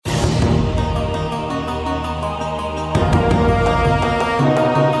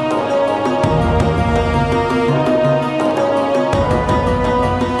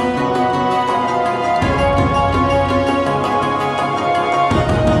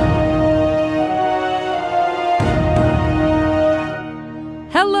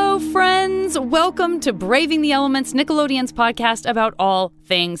welcome to Braving the Elements, Nickelodeon's podcast about all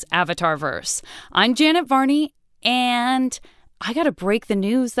things Avatarverse. I'm Janet Varney, and I gotta break the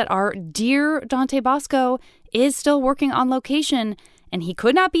news that our dear Dante Bosco is still working on location, and he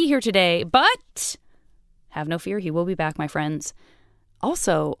could not be here today, but have no fear, he will be back, my friends.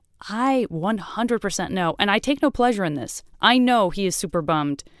 Also, I 100% know, and I take no pleasure in this, I know he is super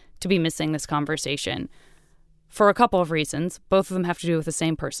bummed to be missing this conversation. For a couple of reasons. Both of them have to do with the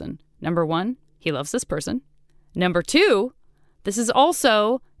same person. Number one, he loves this person. Number two, this is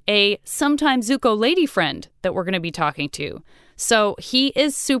also a sometime Zuko lady friend that we're going to be talking to. So he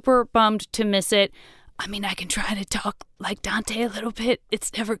is super bummed to miss it. I mean, I can try to talk like Dante a little bit.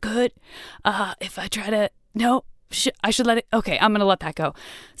 It's never good. If I try to... No, I should let it... Okay, I'm going to let that go.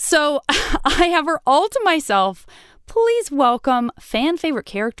 So I have her all to myself. Please welcome fan favorite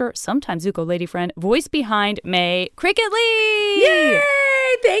character, sometimes Zuko lady friend, voice behind May, Cricket Lee! Yay!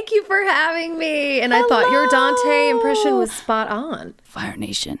 Thank you for having me. And Hello. I thought your Dante impression was spot on. Fire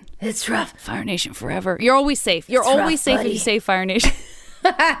Nation. It's rough. Fire Nation forever. You're always safe. You're always safe if you say Fire Nation.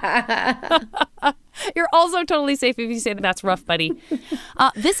 You're also totally safe if you say that's rough, buddy.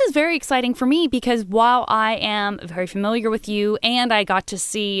 This is very exciting for me because while I am very familiar with you and I got to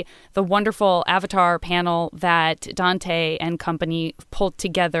see the wonderful Avatar panel that Dante and company pulled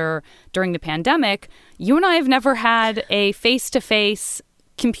together during the pandemic, you and I have never had a face-to-face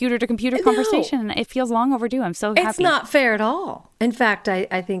computer-to-computer conversation. It feels long overdue. I'm so happy. It's not fair at all. In fact,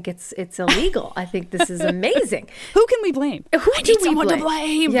 I think it's illegal. I think this is amazing. Who can we blame? I need someone to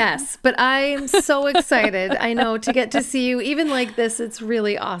blame. Yes, but I'm so excited. I know to get to see you even like this. It's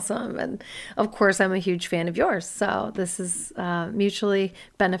really awesome. And of course, I'm a huge fan of yours. So this is mutually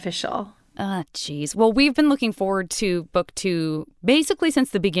beneficial. Geez. Well, we've been looking forward to book 2 basically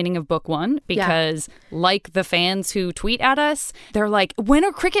since the beginning of book 1 because like the fans who tweet at us, they're like, when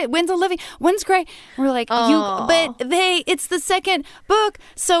are Cricket? When's Olivia? When's Gray? We're like, it's the second book.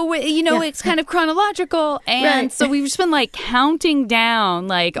 So, it's kind of chronological. And so we've just been like counting down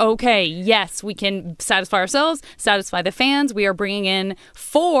like, okay, yes, we can satisfy ourselves, satisfy the fans. We are bringing in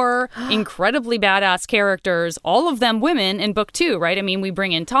 4 incredibly badass characters, all of them women in book 2, right? I mean, we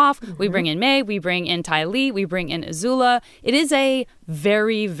bring in Toph, we bring in May, we bring in Ty Lee, we bring in Azula. It is a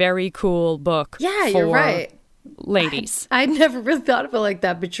very, very cool book. Yeah, you're right. Ladies. I never really thought of it like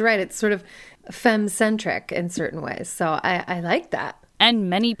that, but you're right. It's sort of femme-centric in certain ways. So I like that. And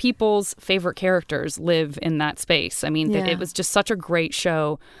many people's favorite characters live in that space. I mean, it was just such a great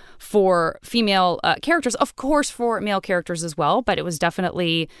show for female characters, of course, for male characters as well. But it was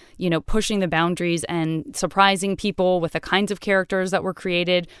definitely, pushing the boundaries and surprising people with the kinds of characters that were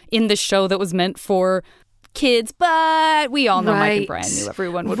created in the show that was meant for kids. But we all know Mike and Brian knew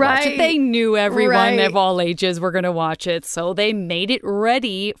everyone would watch it. They knew everyone of all ages were going to watch it. So they made it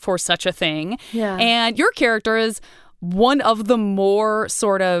ready for such a thing. Yeah. And your character is one of the more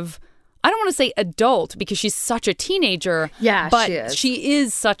sort of, I don't want to say adult because she's such a teenager. Yeah, but she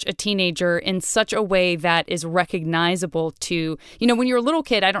is such a teenager in such a way that is recognizable to, when you're a little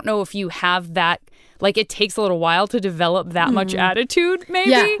kid, I don't know if you have that, like it takes a little while to develop that much attitude,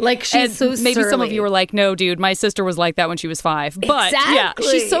 maybe. Yeah, like she's so surly. Maybe some of you are like, no, dude, my sister was like that when she was 5. But yeah,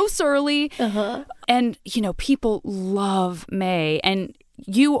 she's so surly. Uh-huh. And, people love May. And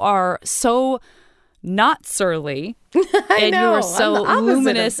you are so not surly. And you are so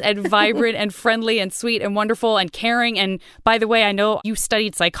luminous and vibrant and friendly and sweet and wonderful and caring. And by the way, I know you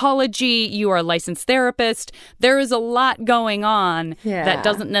studied psychology. You are a licensed therapist. There is a lot going on that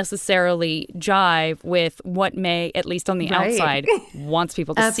doesn't necessarily jive with what May, at least on the outside, wants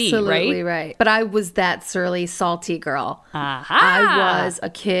people to see, right? Absolutely right. But I was that surly, salty girl. Aha. I was a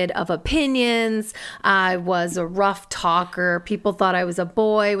kid of opinions. I was a rough talker. People thought I was a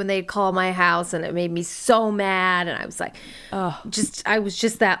boy when they'd call my house, and it made me so mad. And I was like, I was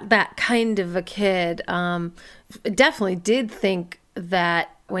just that kind of a kid. Definitely did think that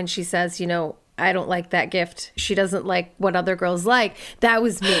when she says, I don't like that gift, she doesn't like what other girls like. That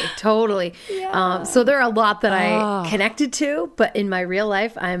was me, totally. So there are a lot that I connected to, but in my real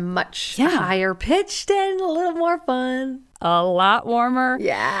life, I'm much higher pitched and a little more fun. A lot warmer.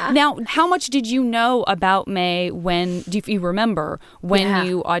 Yeah. Now, how much did you know about May if you remember, when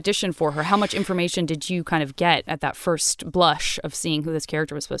you auditioned for her? How much information did you kind of get at that first blush of seeing who this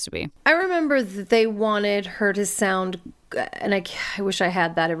character was supposed to be? I remember that they wanted her to sound, and I wish I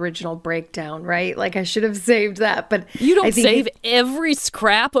had that original breakdown, right? Like I should have saved that, but you don't save every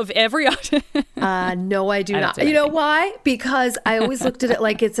scrap of every audition. No, I do not. You know why? Because I always looked at it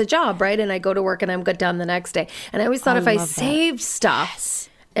like it's a job, right? And I go to work and I'm good done the next day. And I always thought if I saved stuff,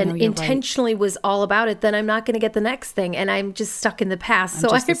 and No, you're right. intentionally was all about it, then I'm not going to get the next thing. And I'm just stuck in the past. So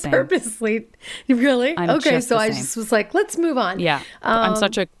I just the same. purposely, really? I'm Okay. just So the I same. just was like, let's move on. Yeah. I'm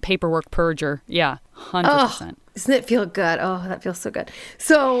such a paperwork purger. Yeah. 100%. Doesn't it feel good? Oh, that feels so good.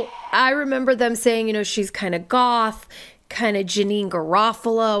 So I remember them saying, she's kind of goth, kind of Janine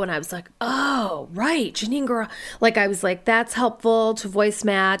Garofalo. And I was like, oh, right. Janine Garofalo. Like, I was like, that's helpful to voice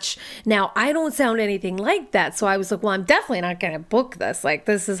match. Now, I don't sound anything like that. So I was like, well, I'm definitely not going to book this. Like,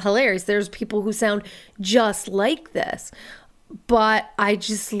 this is hilarious. There's people who sound just like this. But I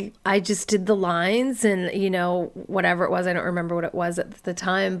just did the lines and, whatever it was. I don't remember what it was at the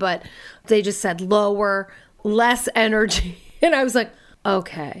time, but they just said lower, less energy. And I was like,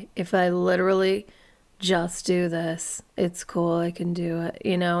 okay, if I literally just do this, it's cool. I can do it,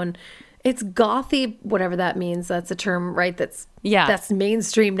 and it's gothy, whatever that means. That's a term, right? That's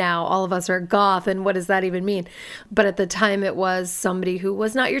mainstream now. All of us are goth. And what does that even mean? But at the time it was somebody who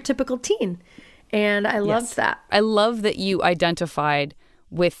was not your typical teen. And I loved that. I love that you identified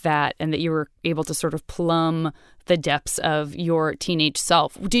with that and that you were able to sort of plumb the depths of your teenage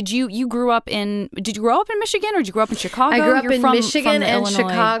self. Did you grow up in Michigan or did you grow up in Chicago? I grew up You're in from Michigan the and Illinois,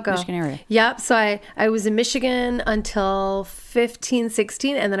 Chicago. Michigan area. Yep. So I was in Michigan until 15,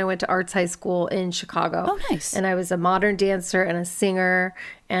 16, and then I went to arts high school in Chicago. Oh, nice. And I was a modern dancer and a singer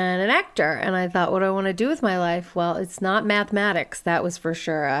and an actor. And I thought, what do I want to do with my life? Well, it's not mathematics. That was for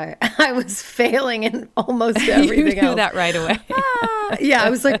sure. I was failing in almost everything You knew else. that right away. Yeah, I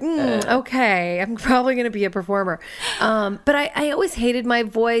was like, okay, I'm probably going to be a performer. But I always hated my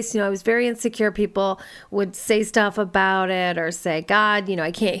voice. I was very insecure. People would say stuff about it or say, God,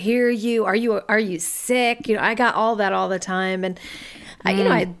 I can't hear you. Are you sick? I got all that all the time. And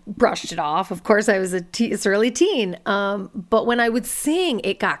I brushed it off. Of course, I was early teen. But when I would sing,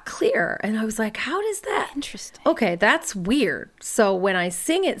 it got clear. And I was like, how does that? Interesting. Okay, that's weird. So when I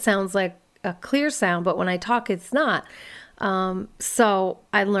sing, it sounds like a clear sound, but when I talk, it's not. So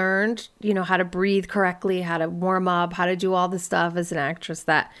I learned, how to breathe correctly, how to warm up, how to do all the stuff as an actress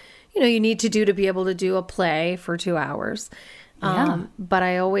that, you need to do to be able to do a play for 2 hours. But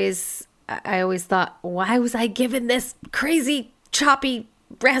I always thought, why was I given this crazy, choppy,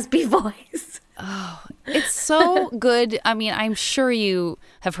 raspy voice? It's so good. I mean, I'm sure you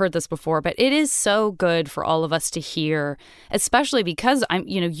have heard this before, but it is so good for all of us to hear, especially because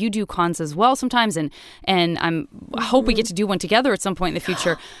you do cons as well sometimes. And I hope we get to do one together at some point in the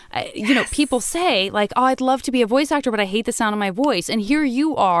future. People say like, oh, I'd love to be a voice actor, but I hate the sound of my voice. And here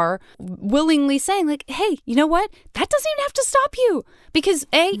you are willingly saying like, hey, you know what? That doesn't even have to stop you because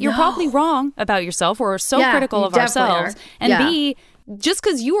A, you're probably wrong about yourself. We're so critical of ourselves. And B, just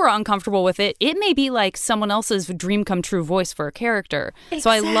because you are uncomfortable with it, it may be like someone else's dream come true voice for a character. Exactly. So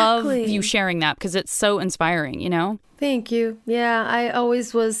I love you sharing that because it's so inspiring, Thank you. Yeah, I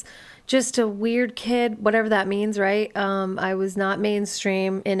always was just a weird kid, whatever that means, right? I was not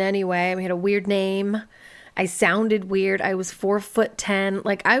mainstream in any way. I had a weird name. I sounded weird. I was 4'10".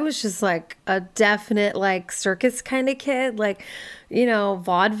 Like I was just like a definite like circus kind of kid, like,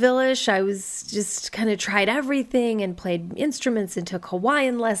 vaudeville-ish. I was just kind of tried everything and played instruments and took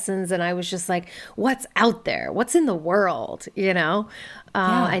Hawaiian lessons. And I was just like, what's out there? What's in the world?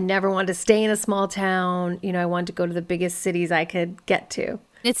 I never wanted to stay in a small town. I wanted to go to the biggest cities I could get to.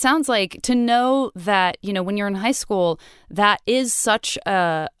 It sounds like to know that, when you're in high school, that is such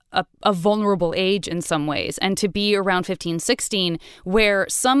a vulnerable age in some ways. And to be around 15, 16, where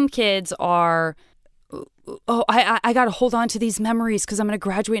some kids are, oh, I got to hold on to these memories because I'm going to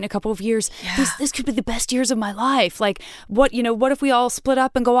graduate in a couple of years. Yeah. This could be the best years of my life. Like, what if we all split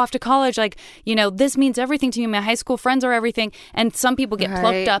up and go off to college? Like, this means everything to me. My high school friends are everything. And some people get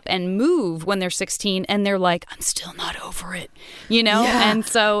plucked up and move when they're 16 and they're like, I'm still not over it, Yeah. And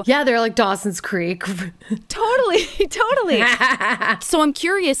so. Yeah, they're like Dawson's Creek. Totally. So I'm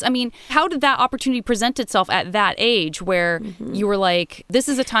curious, how did that opportunity present itself at that age where you were like, this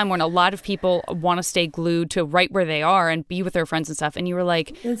is a time when a lot of people want to stay glued to right where they are and be with their friends and stuff, and you were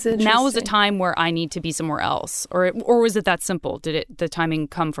like, now is a time where I need to be somewhere else, or was it that simple? Did the timing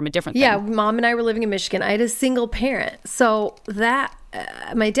come from a different thing? Yeah, Mom and I were living in Michigan. I had a single parent, so that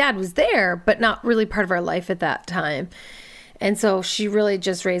my dad was there, but not really part of our life at that time. And so she really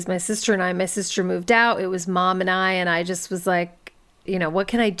just raised my sister and I. My sister moved out. It was Mom and I just was like, what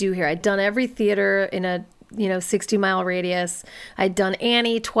can I do here? I'd done every theater in a 60-mile radius. I'd done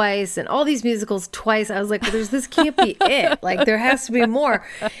Annie twice and all these musicals twice. I was like, well, this can't be it. Like, there has to be more.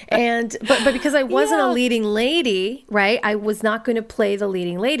 And but because I wasn't a leading lady, right? I was not going to play the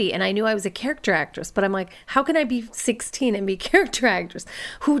leading lady. And I knew I was a character actress, but I'm like, how can I be 16 and be character actress?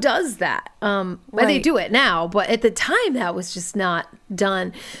 Who does that? Well, they do it now, but at the time that was just not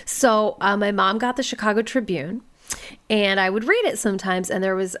done. So my mom got the Chicago Tribune, and I would read it sometimes, and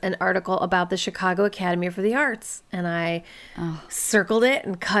there was an article about the Chicago Academy for the Arts, and I circled it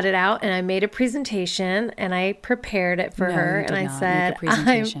and cut it out, and I made a presentation, and I prepared it for her, and I said,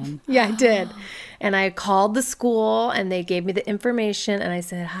 I did. And I called the school, and they gave me the information, and I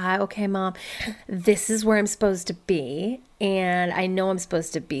said, hi, okay, Mom, this is where I'm supposed to be, and I know I'm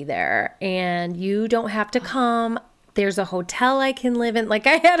supposed to be there, and you don't have to come. There's a hotel I can live in. Like,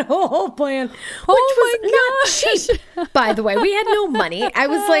 I had a whole plan, which was not cheap, by the way. We had no money. I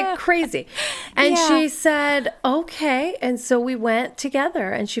was like crazy. And she said, okay. And so we went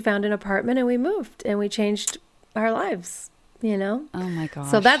together, and she found an apartment, and we moved, and we changed our lives, Oh my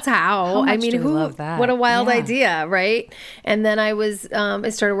gosh. So that's how I mean, love that? What a wild idea, right? And then I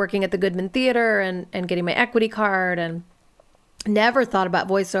started working at the Goodman Theater and getting my equity card, and never thought about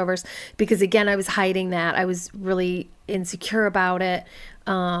voiceovers because, again, I was hiding that. I was really insecure about it.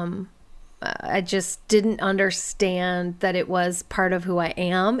 I just didn't understand that it was part of who I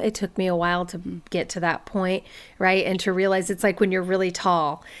am. It took me a while to get to that point, right? And to realize it's like when you're really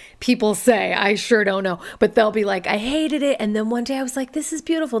tall, people say, I sure don't know, but they'll be like, I hated it. And then one day I was like, this is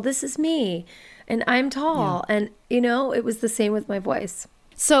beautiful. This is me. And I'm tall. Yeah. And, it was the same with my voice.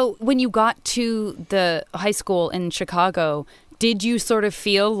 So when you got to the high school in Chicago, did you sort of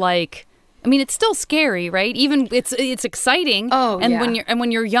feel like, I mean, it's still scary, right? Even it's exciting. Oh, and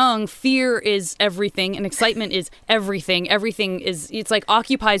when you're young, fear is everything, and excitement is everything. It's like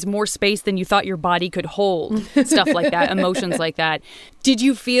occupies more space than you thought your body could hold. Stuff like that, emotions like that. Did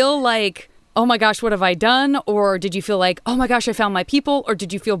you feel like, oh my gosh, what have I done? Or did you feel like, oh my gosh, I found my people? Or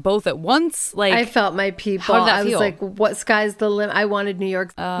did you feel both at once? Like, I felt my people. How did that feel? I was like, what sky's the limit? I wanted New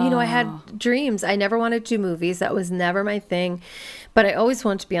York. I had dreams. I never wanted to do movies. That was never my thing. But I always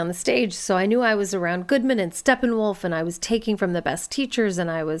wanted to be on the stage. So I knew I was around Goodman and Steppenwolf, and I was taking from the best teachers,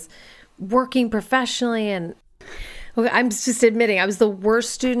 and I was working professionally. And I'm just admitting I was the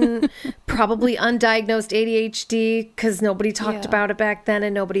worst student, probably undiagnosed ADHD because nobody talked about it back then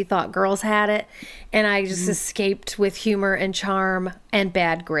and nobody thought girls had it. And I just escaped with humor and charm and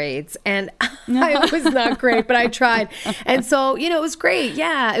bad grades. And I was not great, but I tried. And so, it was great.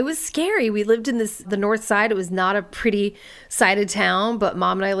 Yeah, it was scary. We lived in the North Side. It was not a pretty side of town, but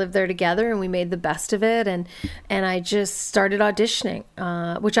Mom and I lived there together, and we made the best of it. And I just started auditioning,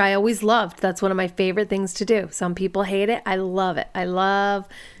 which I always loved. That's one of my favorite things to do. Some people hate it. I love it. I love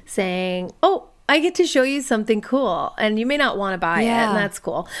saying, oh, I get to show you something cool, and you may not want to buy it, and that's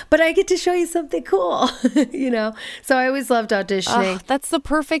cool, but I get to show you something cool, So I always loved auditioning. That's the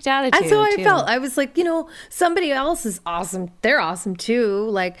perfect attitude. That's how I felt. I was like, somebody else is awesome. They're awesome too.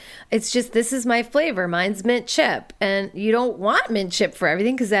 Like, it's just, this is my flavor. Mine's mint chip, and you don't want mint chip for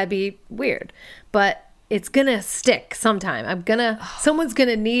everything because that'd be weird, but it's gonna stick sometime. Someone's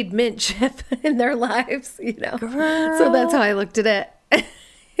gonna need mint chip in their lives, Girl. So that's how I looked at it.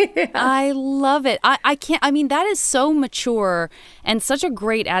 I love it. That is so mature and such a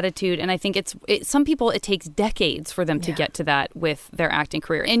great attitude. And I think some people, it takes decades for them to get to that with their acting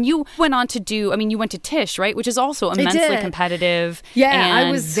career. And you went on to you went to Tisch, right? Which is also immensely competitive. Yeah, and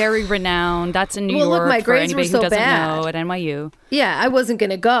I was very renowned. That's in New York. Look, my grades were so bad. Know, at NYU. Yeah, I wasn't going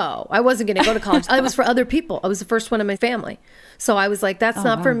to go. I wasn't going to go to college. I was for other people. I was the first one in my family. So I was like, that's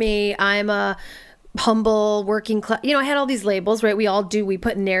not for me. I'm a humble working class. I had all these labels, right? We all do. We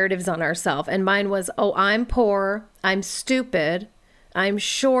put narratives on ourselves. And mine was, I'm poor. I'm stupid. I'm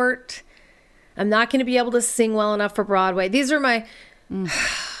short. I'm not going to be able to sing well enough for Broadway. These are my,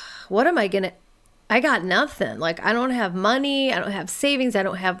 what am I going to, I got nothing. Like, I don't have money. I don't have savings. I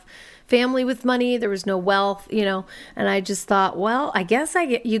don't have family with money. There was no wealth, and I just thought, well, I guess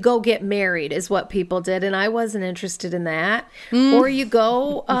you go get married is what people did. And I wasn't interested in that. Or you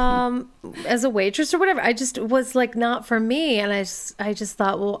go as a waitress or whatever. I just was like, not for me. And I just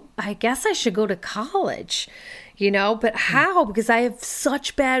thought, well, I guess I should go to college, but how? Because I have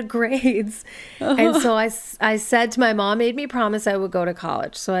such bad grades. And so I said to my mom, made me promise I would go to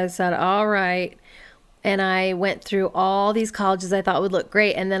college. So I said, all right. And I went through all these colleges I thought would look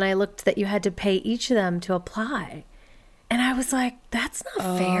great. And then I looked that you had to pay each of them to apply. And I was like, that's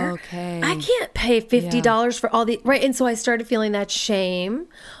not fair. Okay. I can't pay $50 for all the, right? And so I started feeling that shame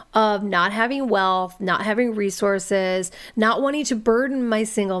of not having wealth, not having resources, not wanting to burden my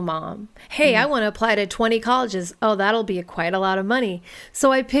single mom. Hey, I want to apply to 20 colleges. Oh, that'll be quite a lot of money.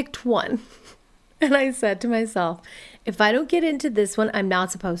 So I picked one. And I said to myself, if I don't get into this one, I'm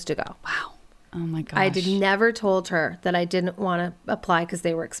not supposed to go. Wow. Oh my gosh. I never told her that I didn't want to apply because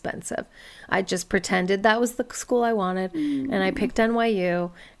they were expensive. I just pretended that was the school I wanted. And I picked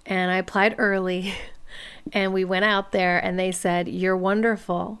NYU and I applied early. And we went out there and they said, you're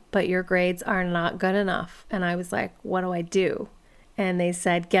wonderful, but your grades are not good enough. And I was like, what do I do? And they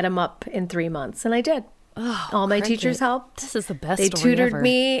said, get them up in 3 months. And I did. Oh, all my teachers helped. This is the best They story tutored ever.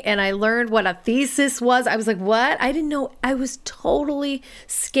 me and I learned what a thesis was. I was like, what? I didn't know. I was totally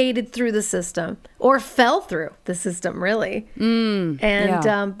skated through the system or fell through the system, really. When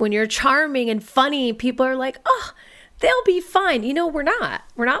you're charming and funny, people are like, oh, they'll be fine. You know, we're not.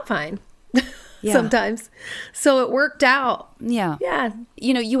 We're not fine. Sometimes. So it worked out. Yeah. Yeah.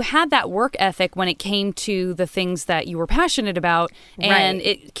 You know, you had that work ethic when it came to the things that you were passionate about. And Right.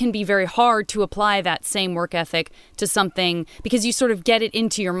 it can be very hard to apply that same work ethic to something because you sort of get it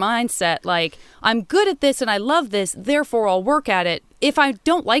into your mindset like, I'm good at this and I love this, therefore I'll work at it. If I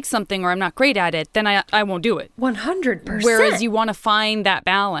don't like something or I'm not great at it, then I won't do it. 100%. Whereas you want to find that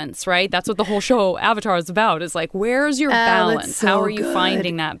balance, right? That's what the whole show Avatar is about. Is like, where's your balance? so How are you good.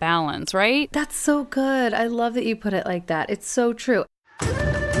 finding that balance, right? That's so good. I love that you put it like that. It's so true.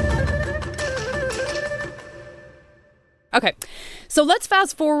 Okay, so let's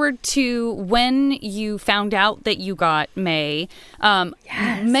fast forward to when you found out that you got May. Yes.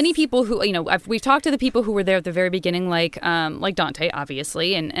 Many people who, you know, we've talked to the people who were there at the very beginning, like Dante,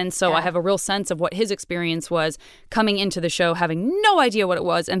 obviously, and so I have a real sense of what his experience was coming into the show, having no idea what it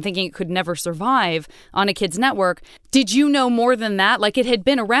was and thinking it could never survive on a kid's network. Did you know more than that? Like it had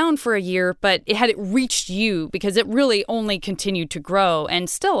been around for a year, but had it reached you? Because it really only continued to grow, and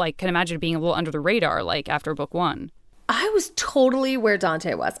still, I can imagine it being a little under the radar, like after book one. I was totally where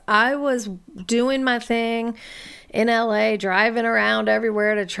Dante was. I was doing my thing in LA, driving around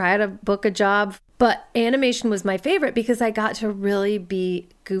everywhere to try to book a job. But animation was my favorite because I got to really be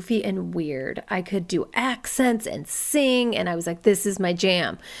goofy and weird. I could do accents and sing, and I was like, this is my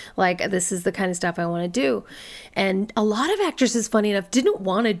jam. Like, this is the kind of stuff I want to do. And a lot of actresses, funny enough, didn't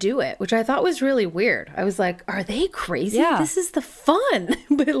want to do it, which I thought was really weird. I was like, are they crazy? Yeah. This is the fun.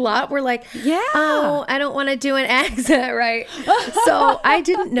 But a lot were like, Yeah. oh, I don't want to do an accent, right? So I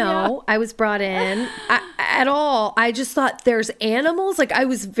didn't know I was brought in at all. I just thought there's animals. Like, I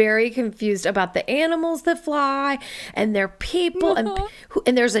was very confused about the animals that fly and they're people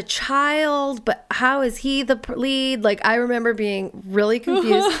and there's a child, but how is he the lead? Like, I remember being really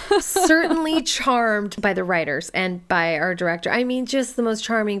confused, certainly charmed by the writers and by our director. I mean, just the most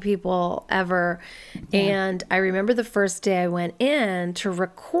charming people ever. Yeah. And I remember the first day I went in to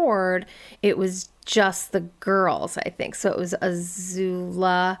record, it was just the girls, I think. So it was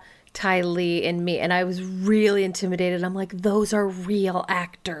Azula, Ty Lee, and me. And I was really intimidated. I'm like, those are real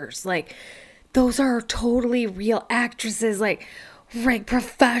actors. Like, those are totally real actresses. Like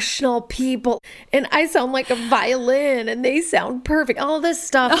professional people. And I sound like a violin and they sound perfect. All this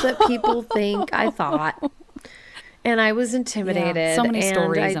stuff that people think I thought. And I was intimidated. Yeah, so many and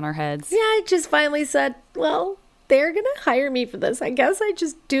stories in our heads. Yeah, I just finally said, well, they're going to hire me for this. I guess I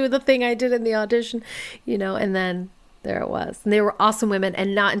just do the thing I did in the audition, you know, and then there it was. And they were awesome women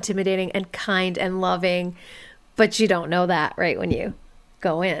and not intimidating and kind and loving. But you don't know that, right, when you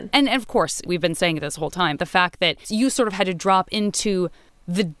go in. And of course, we've been saying it this whole time, the fact that you sort of had to drop into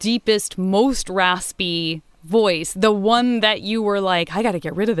the deepest, most raspy voice, the one that you were like, I got to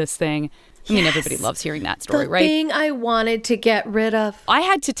get rid of this thing. I mean, everybody loves hearing that story, right? The thing I wanted to get rid of. I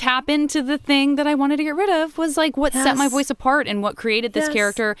had to tap into the thing that I wanted to get rid of was like what set my voice apart and what created this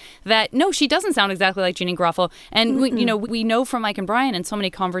character that, no, she doesn't sound exactly like Jeannie Garofalo. And, we know from Mike and Brian and so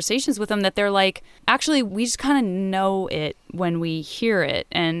many conversations with them that they're like, actually, we just kind of know it when we hear it.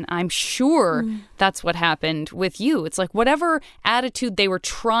 And I'm sure that's what happened with you. It's like whatever attitude they were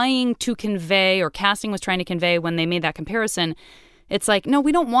trying to convey or casting was trying to convey when they made that comparison, it's like, no,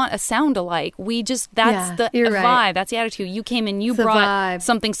 we don't want a sound alike. We just, that's the vibe. Right. That's the attitude. You came in, you brought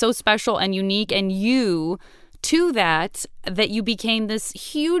something so special and unique and you to that you became this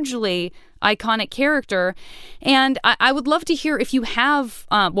hugely iconic character. And I would love to hear if you have,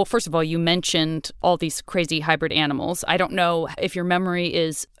 well, first of all, you mentioned all these crazy hybrid animals. I don't know if your memory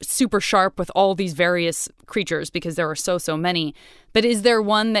is super sharp with all these various creatures because there are so many. But is there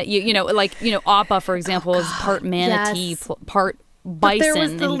one that Appa, for example, is part manatee, part bison, there was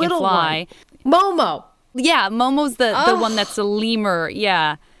the and he little can fly. One. Momo. Yeah, Momo's the one that's a lemur.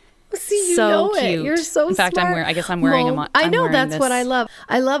 Yeah. See, you so know cute. it. You're so In fact, smart. I guess I'm wearing them. I know, that's what I love.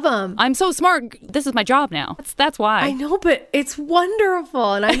 I love them. I'm so smart. This is my job now. That's why. I know, but it's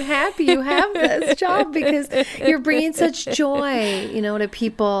wonderful. And I'm happy you have this job because you're bringing such joy, to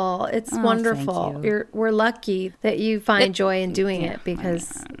people. It's wonderful. Thank you. We're lucky that you find joy in doing it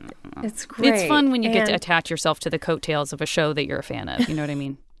because it's great. It's fun when you get to attach yourself to the coattails of a show that you're a fan of. You know what I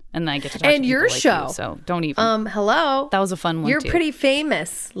mean? And then I get to talk to people your like show. You, so don't even. Hello. That was a fun one. You're too. pretty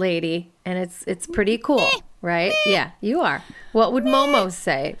famous, lady, and it's pretty cool, right? Yeah, you are. What would Momo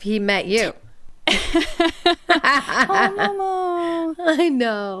say if he met you? Oh, Momo. I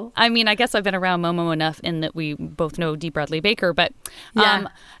know. I mean, I guess I've been around Momo enough in that we both know D. Bradley Baker, but Yeah.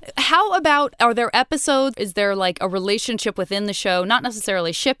 how about, are there episodes, is there like a relationship within the show, not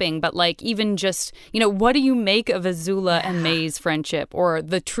necessarily shipping, but like even just, what do you make of Azula and May's friendship, or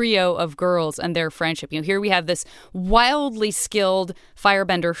the trio of girls and their friendship? Here we have this wildly skilled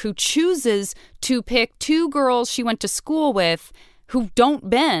firebender who chooses to pick two girls she went to school with who don't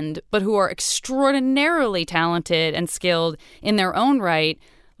bend, but who are extraordinarily talented and skilled in their own right.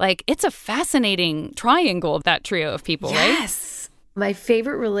 Like, it's a fascinating triangle of that trio of people, right? Yes. My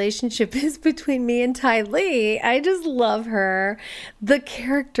favorite relationship is between me and Ty Lee. I just love her. The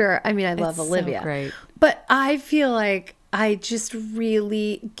character, I love Olivia. So great. But I feel like I just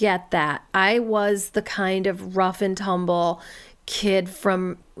really get that. I was the kind of rough and tumble kid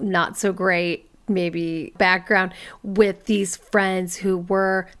from not so great maybe background with these friends who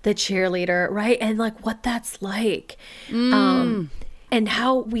were the cheerleader, right? And like what that's like. And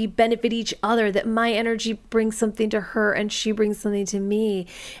how we benefit each other, that my energy brings something to her and she brings something to me,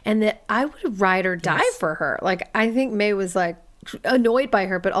 and that I would ride or die for her. Like, I think May was like annoyed by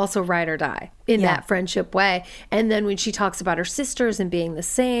her, but also ride or die in that friendship way. And then when she talks about her sisters and being the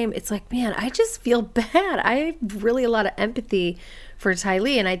same, it's like, man, I just feel bad. I have really a lot of empathy for Ty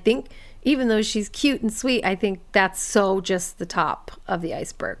Lee. And I think even though she's cute and sweet, I think that's so just the top of the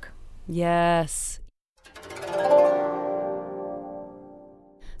iceberg. Yes.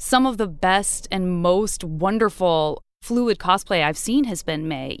 Some of the best and most wonderful fluid cosplay I've seen has been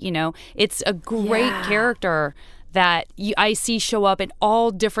May. It's a great character that I see show up in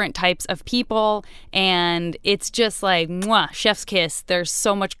all different types of people, and it's just like, mwah, chef's kiss. There's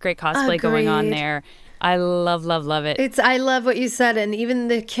so much great cosplay going on there. I love it. I love what you said, and even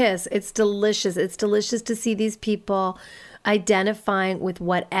the kiss, it's delicious. It's delicious to see these people identifying with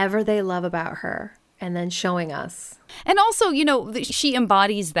whatever they love about her and then showing us. And also, she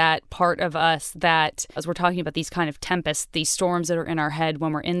embodies that part of us that, as we're talking about these kind of tempests, these storms that are in our head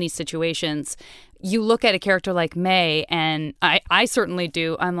when we're in these situations, you look at a character like May, and I certainly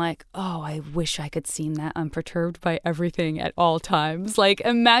do. I'm like, oh, I wish I could seem that unperturbed by everything at all times. Like,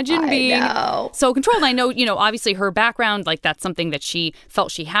 imagine being so controlled. I know, obviously her background, like that's something that she felt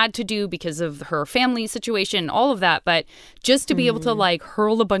she had to do because of her family situation, all of that. But just to be able to like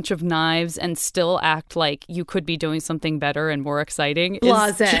hurl a bunch of knives and still act like you could be doing something better and more exciting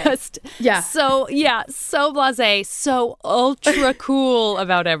is just so blasé, so ultra cool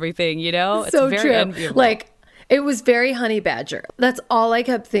about everything, It's so very true. enviable. Like, it was very Honey Badger. That's all I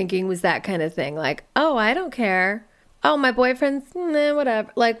kept thinking was that kind of thing. Like, oh, I don't care. Oh, my boyfriend's, whatever.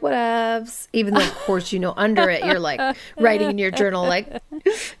 Like, whatevs. Even though, of course, under it, you're like writing in your journal, like,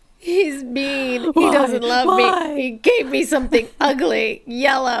 he's mean. He doesn't love me. He gave me something ugly,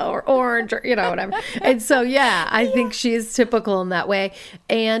 yellow or orange or, whatever. And so, I think she is typical in that way.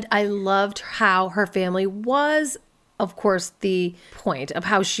 And I loved how her family was, of course, the point of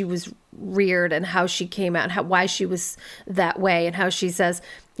how she was reared and how she came out and why she was that way, and how she says,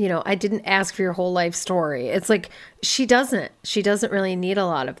 I didn't ask for your whole life story. It's like she doesn't really need a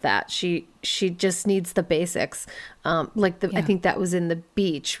lot of that. She just needs the basics. I think that was in The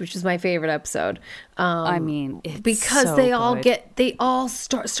Beach, which is my favorite episode. It's because so they all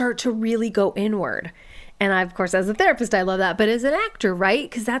start to really go inward. And I, of course, as a therapist, I love that. But as an actor, right?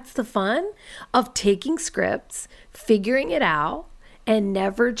 Because that's the fun of taking scripts, figuring it out, and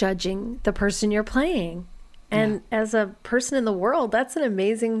never judging the person you're playing. And as a person in the world, that's an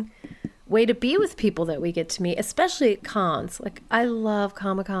amazing way to be with people that we get to meet, especially at cons. Like, I love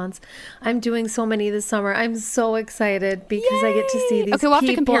Comic-Cons. I'm doing so many this summer. I'm so excited because I get to see these people. Okay, we'll have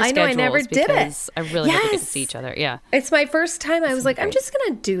to compare schedules. I know I never did it. I really hope we get to see each other. Yeah. It's my first time. I was like, I'm just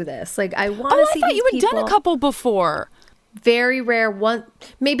going to do this. Like, I want to see these people. I thought you had done a couple before. Very rare, one,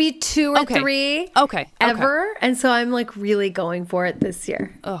 maybe two or three ever. And so I'm like really going for it this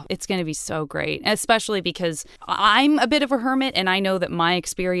year. Oh, it's going to be so great, especially because I'm a bit of a hermit, and I know that my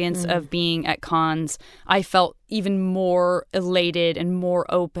experience of being at cons, I felt even more elated and more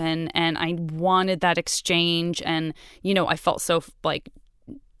open, and I wanted that exchange, and I felt so like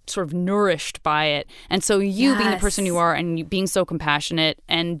sort of nourished by it. And so you being the person you are and you being so compassionate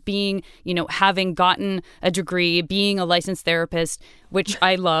and being, having gotten a degree, being a licensed therapist, which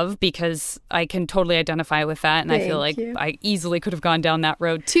I love because I can totally identify with that. And I feel like I easily could have gone down that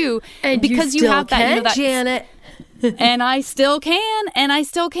road too. And because you have that, that Janet. and I still can.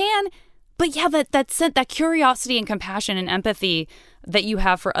 But yeah, that curiosity and compassion and empathy that you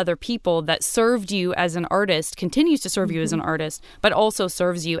have for other people that served you as an artist, continues to serve you as an artist, but also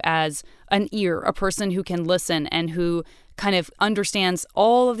serves you as an ear, a person who can listen and who kind of understands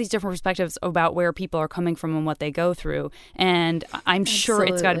all of these different perspectives about where people are coming from and what they go through. And I'm sure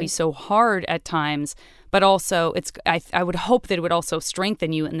it's got to be so hard at times, but also I would hope that it would also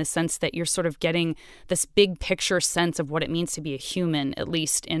strengthen you in the sense that you're sort of getting this big picture sense of what it means to be a human, at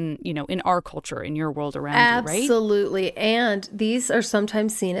least in our culture, in your world around you, right? Absolutely. And these are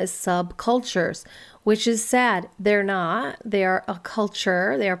sometimes seen as subcultures, which is sad. They're not. They are a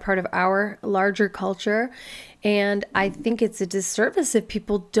culture. They are part of our larger culture. And I think it's a disservice if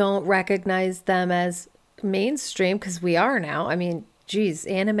people don't recognize them as mainstream, because we are now. I mean, geez,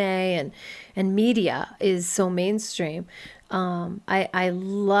 anime and media is so mainstream. I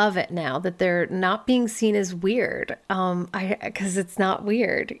love it now that they're not being seen as weird. Because it's not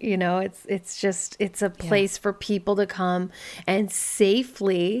weird, it's a place for people to come and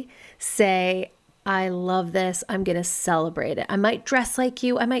safely say, I love this. I'm going to celebrate it. I might dress like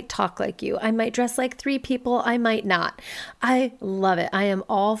you. I might talk like you. I might dress like 3 people. I might not. I love it. I am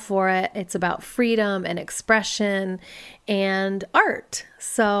all for it. It's about freedom and expression and art.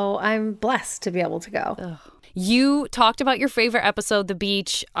 So I'm blessed to be able to go. Ugh. You talked about your favorite episode, The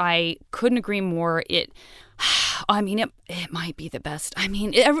Beach. I couldn't agree more. It might be the best.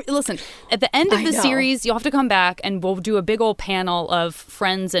 Listen, at the end of the series, you'll have to come back and we'll do a big old panel of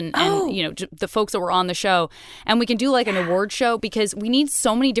friends and the folks that were on the show. And we can do like an award show because we need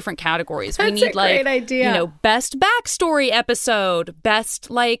so many different categories. That's we need a great idea. Best backstory episode, best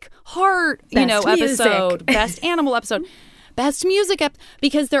heart, best episode, best animal episode. Best music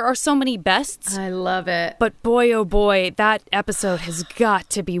because there are so many bests. I love it. But boy, oh boy, that episode has got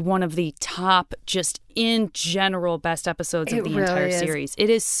to be one of the top, just in general, best episodes of the entire series. It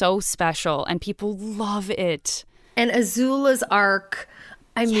is so special and people love it. And Azula's arc,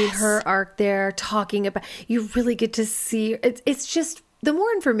 her arc there, talking about, you really get to see, it's just, the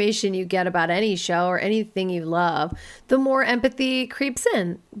more information you get about any show or anything you love, the more empathy creeps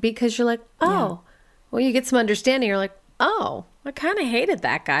in because you're like, well, you get some understanding. You're like, oh, I kind of hated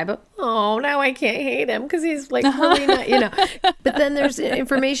that guy, but now I can't hate him because he's like really not, But then there's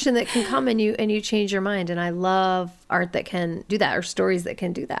information that can come and you change your mind. And I love art that can do that, or stories that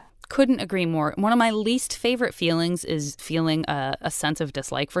can do that. Couldn't agree more. One of my least favorite feelings is feeling a sense of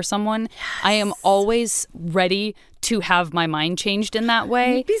dislike for someone. Yes. I am always ready to have my mind changed in that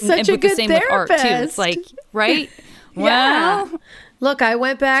way. You'd be such a good same therapist. With art too. It's like, right? Yeah. Well, look, I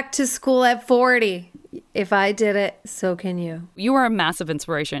went back to school at 40. If I did it, so can you. You are a massive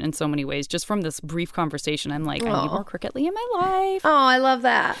inspiration in so many ways. Just from this brief conversation, I'm like, I need more Cricket Lee in my life. Oh, I love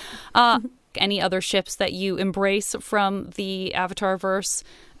that. Any other ships that you embrace from the Avatar verse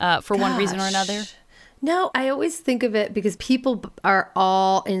for one reason or another? No, I always think of it because people are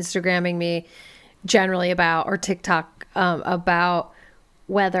all Instagramming me generally about, or TikTok about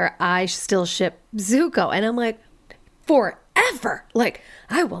whether I still ship Zuko. And I'm like, forever. Like,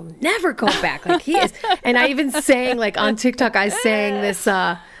 I will never go back. Like, he is. And I even sang, like, on TikTok, I sang this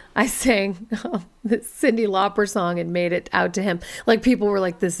Cyndi Lauper song and made it out to him. Like, people were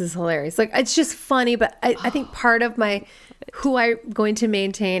like, this is hilarious. Like, it's just funny. But I think part of who I'm going to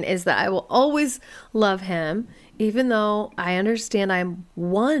maintain is that I will always love him, even though I understand I'm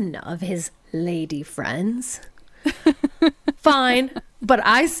one of his lady friends. Fine. But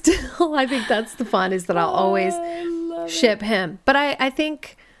I think that's the fun, is that I'll always ship him. But I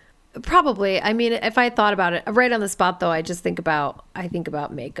think probably, if I thought about it right on the spot, though, I think about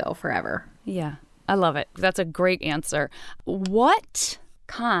Mako forever. Yeah, I love it. That's a great answer. What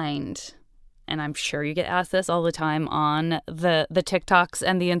kind, and I'm sure you get asked this all the time on the TikToks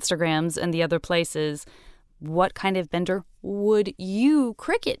and the Instagrams and the other places, what kind of bender would you,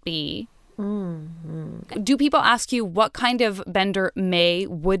 Cricket, be? Mm-hmm. Do people ask you what kind of bender May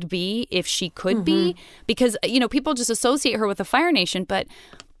would be if she could be? Because, people just associate her with the Fire Nation, but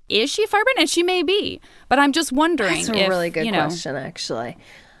is she a firebender? And she may be. But I'm just wondering. That's a really good question, actually.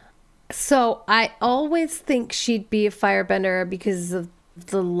 So I always think she'd be a firebender because of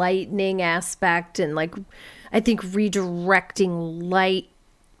the lightning aspect and, like, I think redirecting light.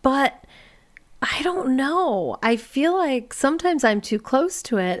 But I don't know. I feel like sometimes I'm too close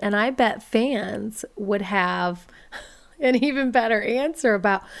to it, and I bet fans would have an even better answer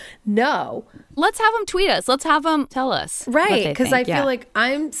about no. Let's have them tweet us. Let's have them tell us. Right, because I feel like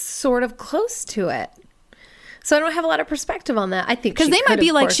I'm sort of close to it. So I don't have a lot of perspective on that. I think because they might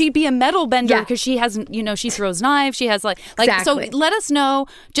be like, she'd be a metal bender because she has, she throws knives. She has like, exactly. So let us know.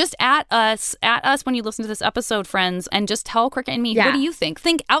 Just at us when you listen to this episode, friends, and just tell Cricket and me, what do you think?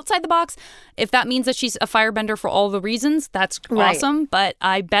 Think outside the box. If that means that she's a firebender for all the reasons, that's awesome. But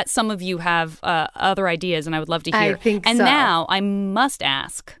I bet some of you have other ideas, and I would love to hear. I think and so. now I must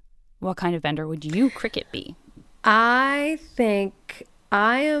ask, what kind of bender would you, Cricket, be? I think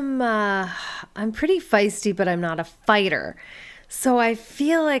I'm pretty feisty, but I'm not a fighter. So I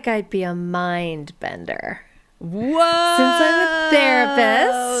feel like I'd be a mind bender. Whoa! Since I'm a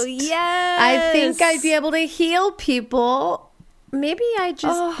therapist, yes, I think I'd be able to heal people. Maybe I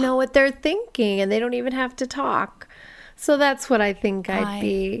just know what they're thinking and they don't even have to talk. So that's what I think I'd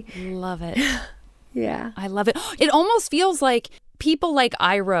be. Love it. Yeah. I love it. It almost feels like people like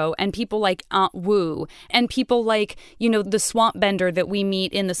Iroh and people like Aunt Wu and people like, the swamp bender that we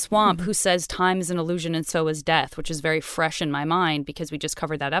meet in the swamp who says time is an illusion and so is death, which is very fresh in my mind because we just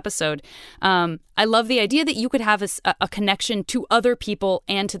covered that episode. I love the idea that you could have a connection to other people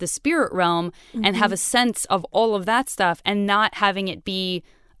and to the spirit realm and have a sense of all of that stuff and not having it be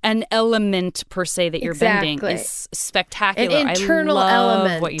an element per se that you're bending is spectacular. An internal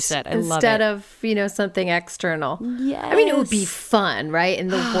element. What you said. I love it. Instead of, something external. Yes. I mean, it would be fun, right? In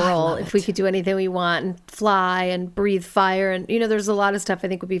the world, if we could do anything we want and fly and breathe fire. And, there's a lot of stuff I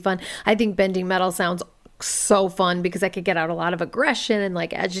think would be fun. I think bending metal sounds so fun because I could get out a lot of aggression and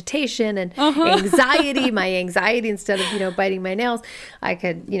like agitation and anxiety. My anxiety, instead of, biting my nails, I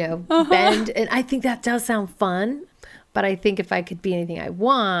could, bend. And I think that does sound fun. But I think if I could be anything I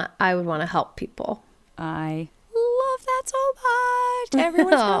want, I would want to help people. I love that so much.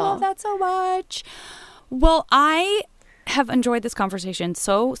 Everyone's going to love that so much. Well, I have enjoyed this conversation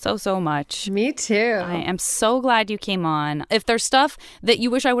so much. Me too. I am so glad you came on. If there's stuff that you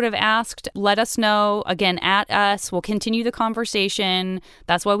wish I would have asked, let us know. Again, at us. We'll continue the conversation.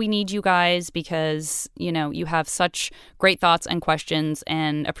 That's why we need you guys because, you have such great thoughts and questions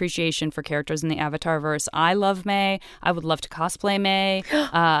and appreciation for characters in the Avatarverse. I love May. I would love to cosplay May.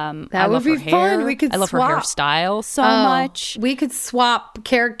 That would be fun. We could I love her hairstyle so much. We could swap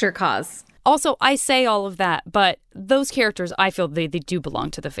character cos. Also, I say all of that, but those characters, I feel they do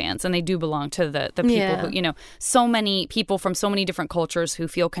belong to the fans and they do belong to the people who, so many people from so many different cultures who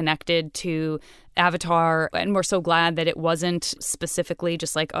feel connected to Avatar. And we're so glad that it wasn't specifically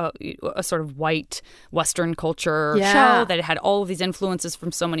just like a sort of white Western culture show, that it had all of these influences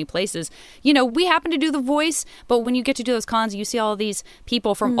from so many places. We happen to do the voice, but when you get to do those cons, you see all these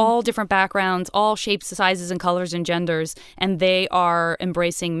people from all different backgrounds, all shapes, sizes, and colors and genders, and they are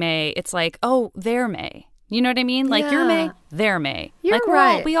embracing May. It's like, oh, they're May. You know what I mean? Like, you're May, they're May. You're like,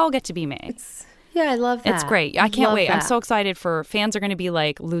 right. we all get to be May. I love that. It's great. I can't wait. I'm so excited for fans are going to be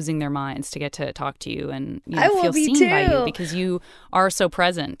like losing their minds to get to talk to you and feel seen by you because you are so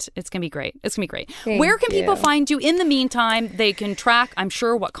present. It's going to be great. It's going to be great. Where can people find you in the meantime? They can track, I'm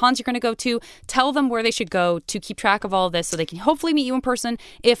sure, what cons you're going to go to. Tell them where they should go to keep track of all of this so they can hopefully meet you in person,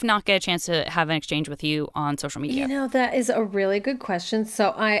 if not get a chance to have an exchange with you on social media. That is a really good question.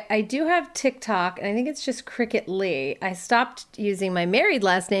 So I do have TikTok, and I think it's just Cricket Lee. I stopped using my married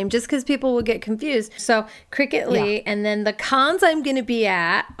last name just because people would get confused. So Cricket Lee, and then the cons I'm going to be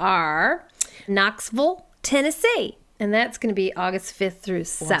at are Knoxville, Tennessee, and that's going to be August 5th through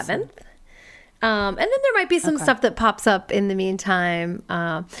 7th. And then there might be some stuff that pops up in the meantime.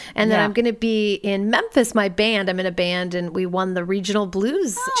 And then I'm going to be in Memphis, my band. I'm in a band, and we won the Regional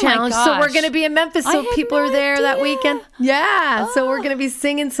Blues Challenge. So we're going to be in Memphis, so people are there that weekend. Yeah, so we're going to be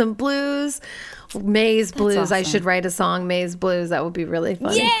singing some blues. May's Blues. Awesome. I should write a song, May's Blues. That would be really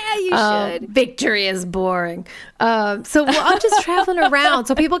funny. Yeah, you should. Victory is boring. I'm just traveling around.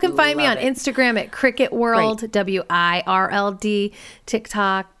 So people can find me on Instagram at Cricket World, WIRLD,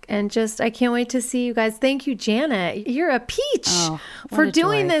 TikTok. And I can't wait to see you guys. Thank you, Janet. You're a peach for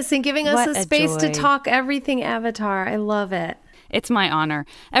doing this and giving us a space to talk everything Avatar. I love it. It's my honor.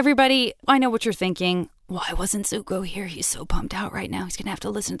 Everybody, I know what you're thinking. Why wasn't Zuko here? He's so pumped out right now. He's going to have to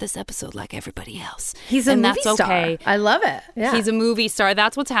listen to this episode like everybody else. He's a movie star. Okay. I love it. Yeah. He's a movie star.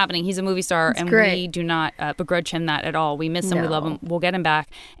 That's what's happening. He's a movie star, and we do not begrudge him that at all. We miss him. We love him. We'll get him back.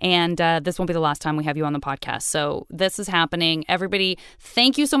 And this won't be the last time we have you on the podcast. So this is happening. Everybody,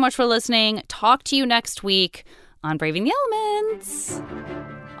 thank you so much for listening. Talk to you next week on Braving the Elements.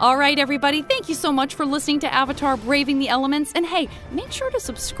 All right, everybody, thank you so much for listening to Avatar Braving the Elements. And hey, make sure to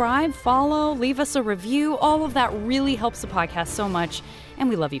subscribe, follow, leave us a review. All of that really helps the podcast so much. And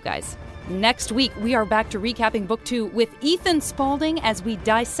we love you guys. Next week, we are back to recapping Book 2 with Ethan Spalding as we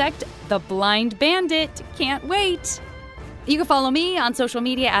dissect The Blind Bandit. Can't wait! You can follow me on social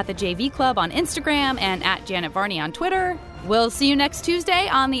media at the JV Club on Instagram and at Janet Varney on Twitter. We'll see you next Tuesday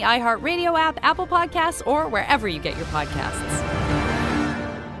on the iHeartRadio app, Apple Podcasts, or wherever you get your podcasts.